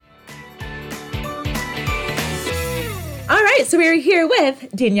right, so we're here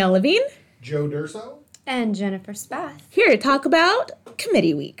with Danielle Levine, Joe Durso, and Jennifer Spath. Here to talk about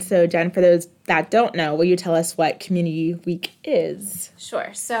Committee Week. So, Jen, for those that don't know, will you tell us what Committee Week is?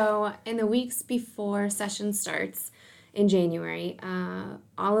 Sure. So, in the weeks before session starts in January,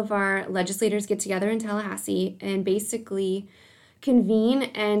 all of our legislators get together in Tallahassee and basically convene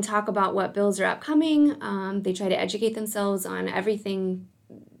and talk about what bills are upcoming. They try to educate themselves on everything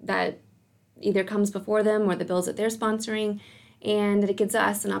that either comes before them or the bills that they're sponsoring. And it gives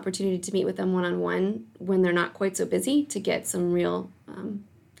us an opportunity to meet with them one-on-one when they're not quite so busy to get some real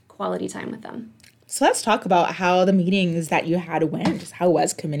quality time with them. So let's talk about how the meetings that you had went. Just how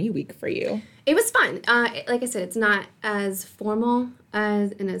was Committee Week for you? It was fun. Like I said, it's not as formal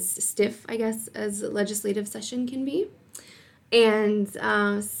and as stiff, I guess, as a legislative session can be. And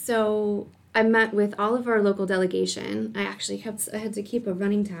so I met with all of our local delegation. I had to keep a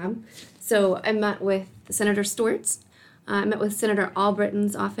running tab. So I met with Senator Stewart. I met with Senator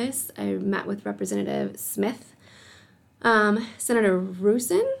Albritton's office. I met with Representative Smith, Senator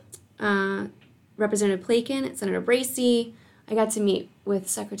Rusin, Representative Plakin, Senator Bracey. I got to meet with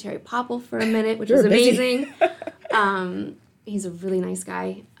Secretary Popple for a minute, which was amazing. He's a really nice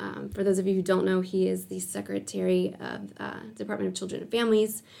guy. For those of you who don't know, he is the Secretary of Department of Children and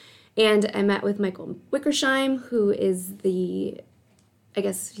Families. And I met with Michael Wickersheim, who is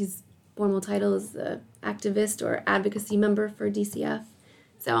his formal title is the activist or advocacy member for DCF.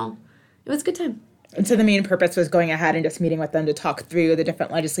 So it was a good time. And so the main purpose was going ahead and just meeting with them to talk through the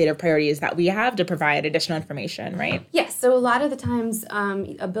different legislative priorities that we have to provide additional information, right? Yes. So a lot of the times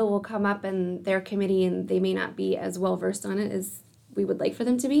a bill will come up in their committee and they may not be as well versed on it as we would like for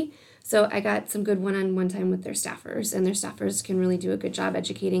them to be. So I got some good one-on-one time with their staffers, and their staffers can really do a good job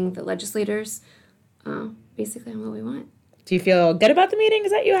educating the legislators basically on what we want. Do you feel good about the meetings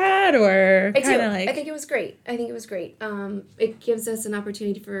that you had, or kind of like? I think it was great. It gives us an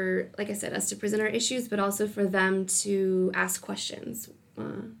opportunity for, like I said, us to present our issues, but also for them to ask questions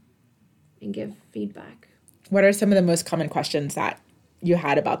and give feedback. What are some of the most common questions that you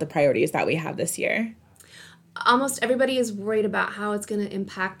had about the priorities that we have this year? Almost everybody is worried about how it's going to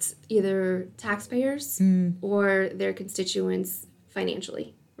impact either taxpayers or their constituents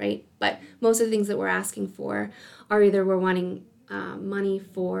financially, right? But most of the things that we're asking for are either we're wanting money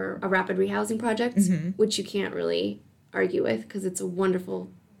for a rapid rehousing project, which you can't really argue with because it's a wonderful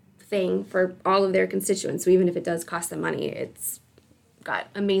thing for all of their constituents. So even if it does cost them money, it's got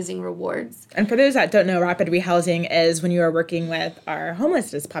amazing rewards. And for those that don't know, rapid rehousing is when you are working with our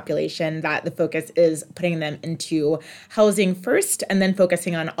homelessness population, that the focus is putting them into housing first and then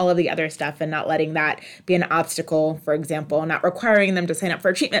focusing on all of the other stuff and not letting that be an obstacle. For example, not requiring them to sign up for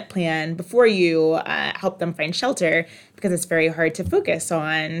a treatment plan before you help them find shelter, because it's very hard to focus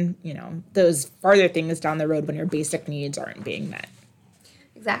on, those farther things down the road when your basic needs aren't being met.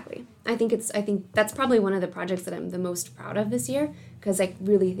 Exactly. I think that's probably one of the projects that I'm the most proud of this year, because I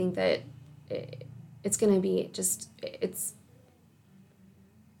really think that it's going to be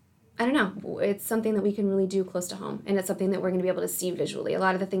I don't know, it's something that we can really do close to home, and it's something that we're going to be able to see visually. A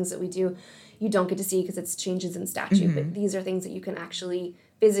lot of the things that we do, you don't get to see because it's changes in statute, but these are things that you can actually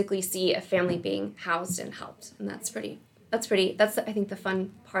physically see a family being housed and helped, and that's I think the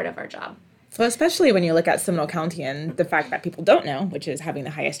fun part of our job. So especially when you look at Seminole County and the fact that people don't know, which is having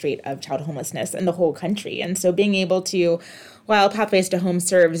the highest rate of child homelessness in the whole country. And so being able to, while Pathways to Home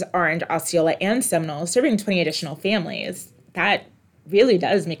serves Orange, Osceola, and Seminole, serving 20 additional families, that really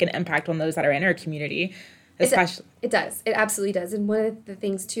does make an impact on those that are in our community. Especially. It does. It absolutely does. And one of the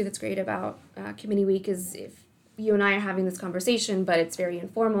things, too, that's great about Committee Week is if you and I are having this conversation, but it's very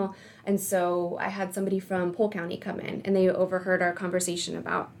informal. And so I had somebody from Polk County come in, and they overheard our conversation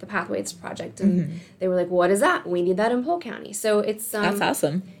about the Pathways Project. And they were like, what is that? We need that in Polk County. So it's... That's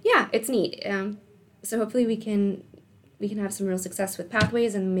awesome. Yeah, it's neat. So hopefully we can have some real success with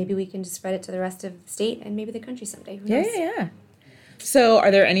Pathways, and maybe we can just spread it to the rest of the state and maybe the country someday. Who knows? Yeah. So are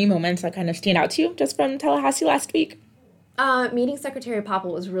there any moments that kind of stand out to you just from Tallahassee last week? Meeting Secretary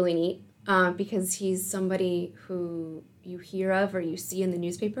Popple was really neat. Because he's somebody who you hear of or you see in the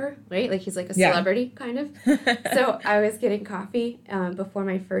newspaper, right? Like he's like a celebrity, kind of. So I was getting coffee before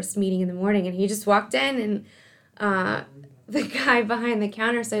my first meeting in the morning, and he just walked in, and the guy behind the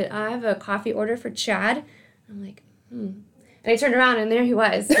counter said, I have a coffee order for Chad. I'm like, And I turned around, and there he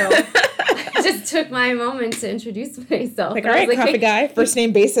was. So I just took my moment to introduce myself. Like, all right, coffee guy, first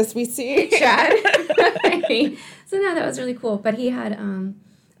name basis we see. Chad. So no, that was really cool. But he had...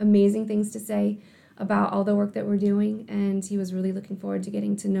 amazing things to say about all the work that we're doing, and he was really looking forward to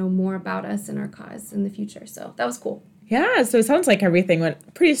getting to know more about us and our cause in the future. So that was cool. Yeah, so it sounds like everything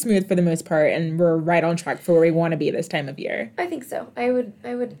went pretty smooth for the most part, and we're right on track for where we want to be this time of year. I think so. I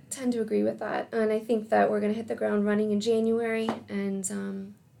would tend to agree with that, and I think that we're going to hit the ground running in January,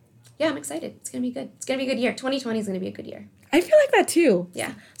 and yeah, I'm excited. It's going to be good. It's going to be a good year. 2020 is going to be a good year. I feel like that too.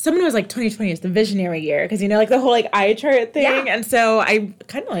 Yeah. Someone was like 2020 is the visionary year because, like the whole like eye chart thing. Yeah. And so I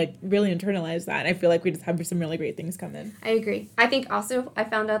kind of like really internalized that. And I feel like we just have some really great things coming. I agree. I think also I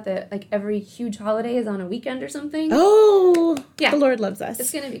found out that like every huge holiday is on a weekend or something. Oh, yeah. The Lord loves us.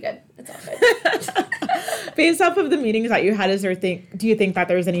 It's going to be good. It's all good. Based off of the meetings that you had, do you think that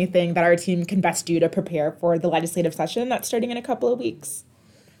there's anything that our team can best do to prepare for the legislative session that's starting in a couple of weeks?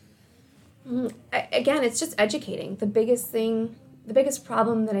 Again, it's just educating. The biggest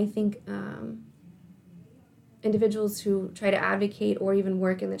problem that I think individuals who try to advocate or even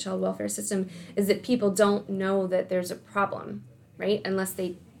work in the child welfare system is that people don't know that there's a problem, right? Unless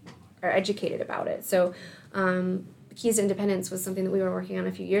they are educated about it. So Keys to Independence was something that we were working on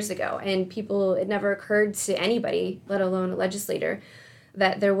a few years ago, and it never occurred to anybody, let alone a legislator,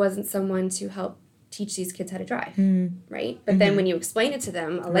 that there wasn't someone to help teach these kids how to drive, right? But then when you explain it to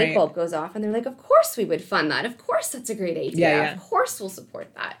them, a light bulb goes off, and they're like, of course we would fund that. Of course that's a great idea. Yeah. Of course we'll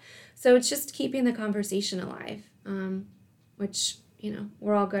support that. So it's just keeping the conversation alive, which,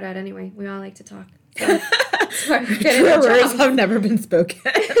 we're all good at anyway. We all like to talk. So that's why we're good at our Words jobs. have never been spoken.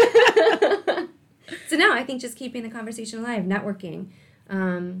 So no, I think just keeping the conversation alive, networking,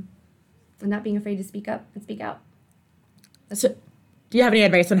 and not being afraid to speak up and speak out. So, do you have any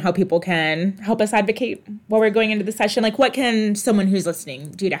advice on how people can help us advocate while we're going into the session? Like, what can someone who's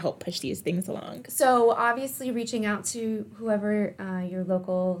listening do to help push these things along? So, obviously, reaching out to whoever your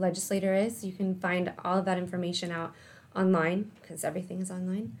local legislator is. You can find all of that information out online, because everything is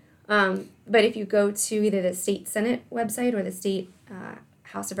online. But if you go to either the state Senate website or the state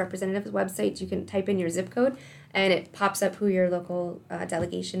House of Representatives website, you can type in your zip code, and it pops up who your local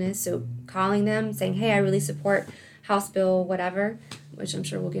delegation is. So, calling them, saying, hey, I really support House Bill whatever, which I'm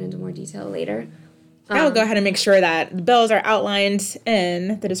sure we'll get into more detail later. I'll go ahead and make sure that the bills are outlined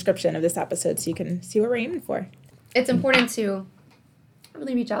in the description of this episode so you can see what we're aiming for. It's important to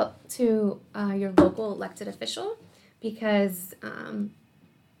really reach out to your local elected official, because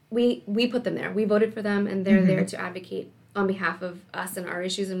we put them there. We voted for them, and they're there to advocate on behalf of us and our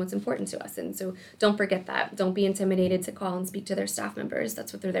issues and what's important to us. And so don't forget that. Don't be intimidated to call and speak to their staff members.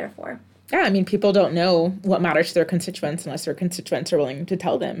 That's what they're there for. Yeah, I mean, people don't know what matters to their constituents unless their constituents are willing to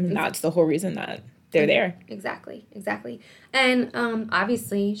tell them. And that's the whole reason that they're there. Exactly. And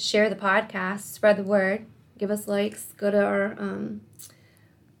obviously, share the podcast, spread the word, give us likes, go to our,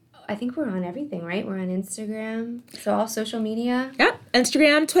 I think we're on everything, right? We're on Instagram, so all social media. Yeah,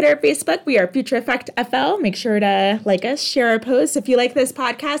 Instagram, Twitter, Facebook. We are Future Effect FL. Make sure to like us, share our posts. If you like this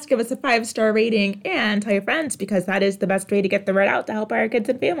podcast, give us a 5-star rating and tell your friends, because that is the best way to get the word out to help our kids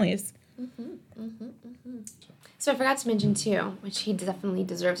and families. So I forgot to mention, too, which he definitely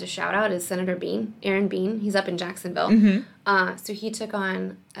deserves a shout-out, is Senator Bean, Aaron Bean. He's up in Jacksonville. So he took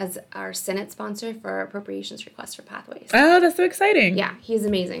on as our Senate sponsor for our appropriations request for Pathways. Oh, that's so exciting. Yeah, he's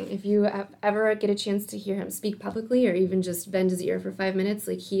amazing. If you ever get a chance to hear him speak publicly or even just bend his ear for 5 minutes,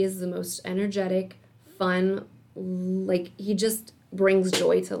 like, he is the most energetic, fun, like, he just brings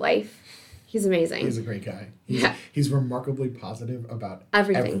joy to life. He's amazing. He's a great guy. He's remarkably positive about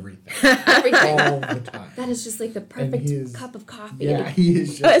everything. All the time. That is just like the perfect cup of coffee. Yeah, he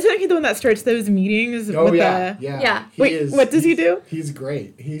is just... isn't he the one that starts those meetings? Yeah. Wait, what does he do? He's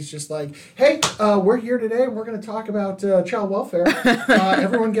great. He's just like, hey, we're here today. We're going to talk about child welfare.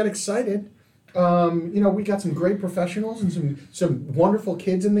 Everyone get excited. We got some great professionals and some wonderful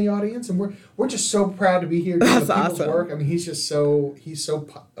kids in the audience, and we're just so proud to be here doing the people's work. I mean, he's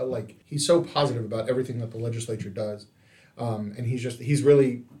so positive about everything that the legislature does, and he's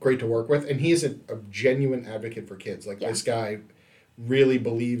really great to work with, and he is a genuine advocate for kids. This guy really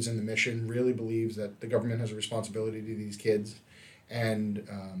believes in the mission, really believes that the government has a responsibility to these kids, and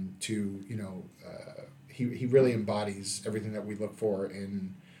he really embodies everything that we look for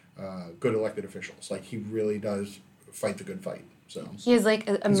in good elected officials. Like, he really does fight the good fight. So he is like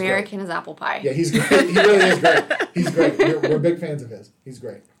American as apple pie. Yeah, he's great. He really is great. He's great. We're big fans of his. He's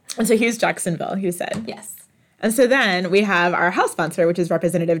great. And so he's Jacksonville, you said. Yes. And so then we have our House sponsor, which is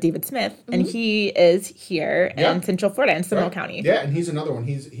Representative David Smith, and he is here in Central Florida in Seminole County. Yeah, and he's another one.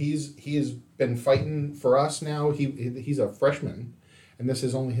 He has been fighting for us now. He's a freshman, and this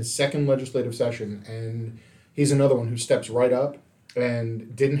is only his second legislative session, and he's another one who steps right up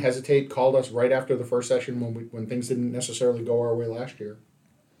and didn't hesitate, called us right after the first session when things didn't necessarily go our way last year,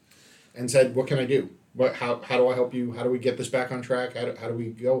 and said, what can I do? How do I help you? How do we get this back on track? How do we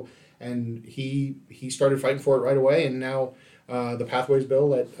go? and he started fighting for it right away. And now the Pathways bill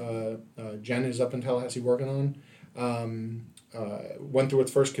that Jen is up in Tallahassee working on went through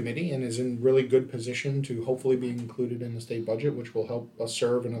its first committee and is in really good position to hopefully be included in the state budget, which will help us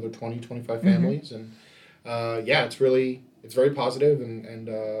serve another 20, 25 families. And it's very positive. And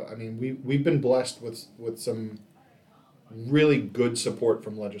I mean, we've been blessed with some really good support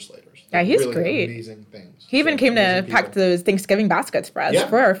from legislators. Yeah, he's really great. Amazing things. He even came to pack those Thanksgiving baskets for us,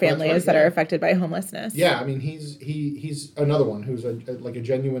 for our families that are affected by homelessness. Yeah, I mean, he's another one who's a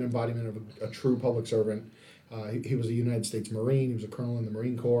genuine embodiment of a true public servant. He was a United States Marine. He was a colonel in the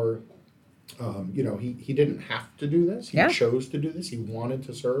Marine Corps. He didn't have to do this. He chose to do this. He wanted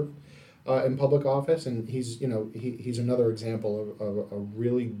to serve in public office, and he's another example of a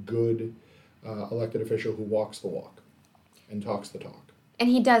really good elected official who walks the walk and talks the talk. And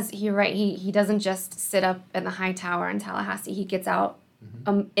he does. You're right. He doesn't just sit up in the high tower in Tallahassee. He gets out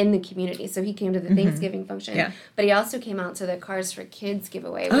in the community. So he came to the Thanksgiving function, but he also came out to the Cars for Kids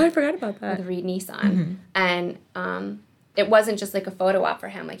giveaway. I forgot about that. With Reed Nissan, and it wasn't just like a photo op for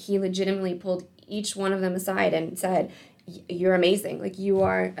him. Like, he legitimately pulled each one of them aside and said, "You're amazing. Like, you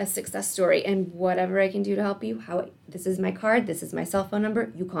are a success story, and whatever I can do to help you, this is my card, this is my cell phone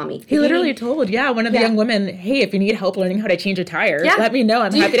number, you call me." He literally told, one of the young women, "Hey, if you need help learning how to change a tire, let me know.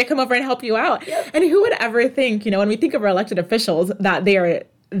 I'm happy to come over and help you out." And who would ever think, when we think of our elected officials, that they are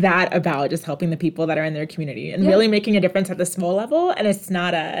that about just helping the people that are in their community and really making a difference at the small level. And it's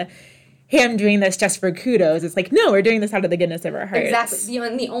not a, "Hey, I'm doing this just for kudos." It's like, no, we're doing this out of the goodness of our hearts. Exactly.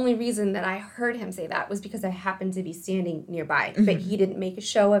 And the only reason that I heard him say that was because I happened to be standing nearby. But he didn't make a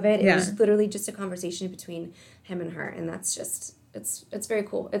show of it. It was literally just a conversation between him and her. And that's just, it's very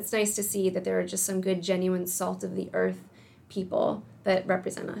cool. It's nice to see that there are just some good, genuine salt of the earth people that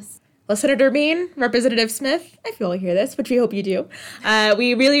represent us. Well, Senator Bean, Representative Smith, I feel you'll hear this, which we hope you do.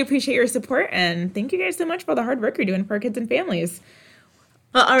 We really appreciate your support, and thank you guys so much for all the hard work you're doing for our kids and families.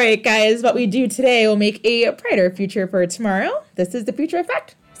 Well, all right, guys, what we do today will make a brighter future for tomorrow. This is The Future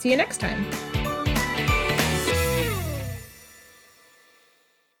Effect. See you next time.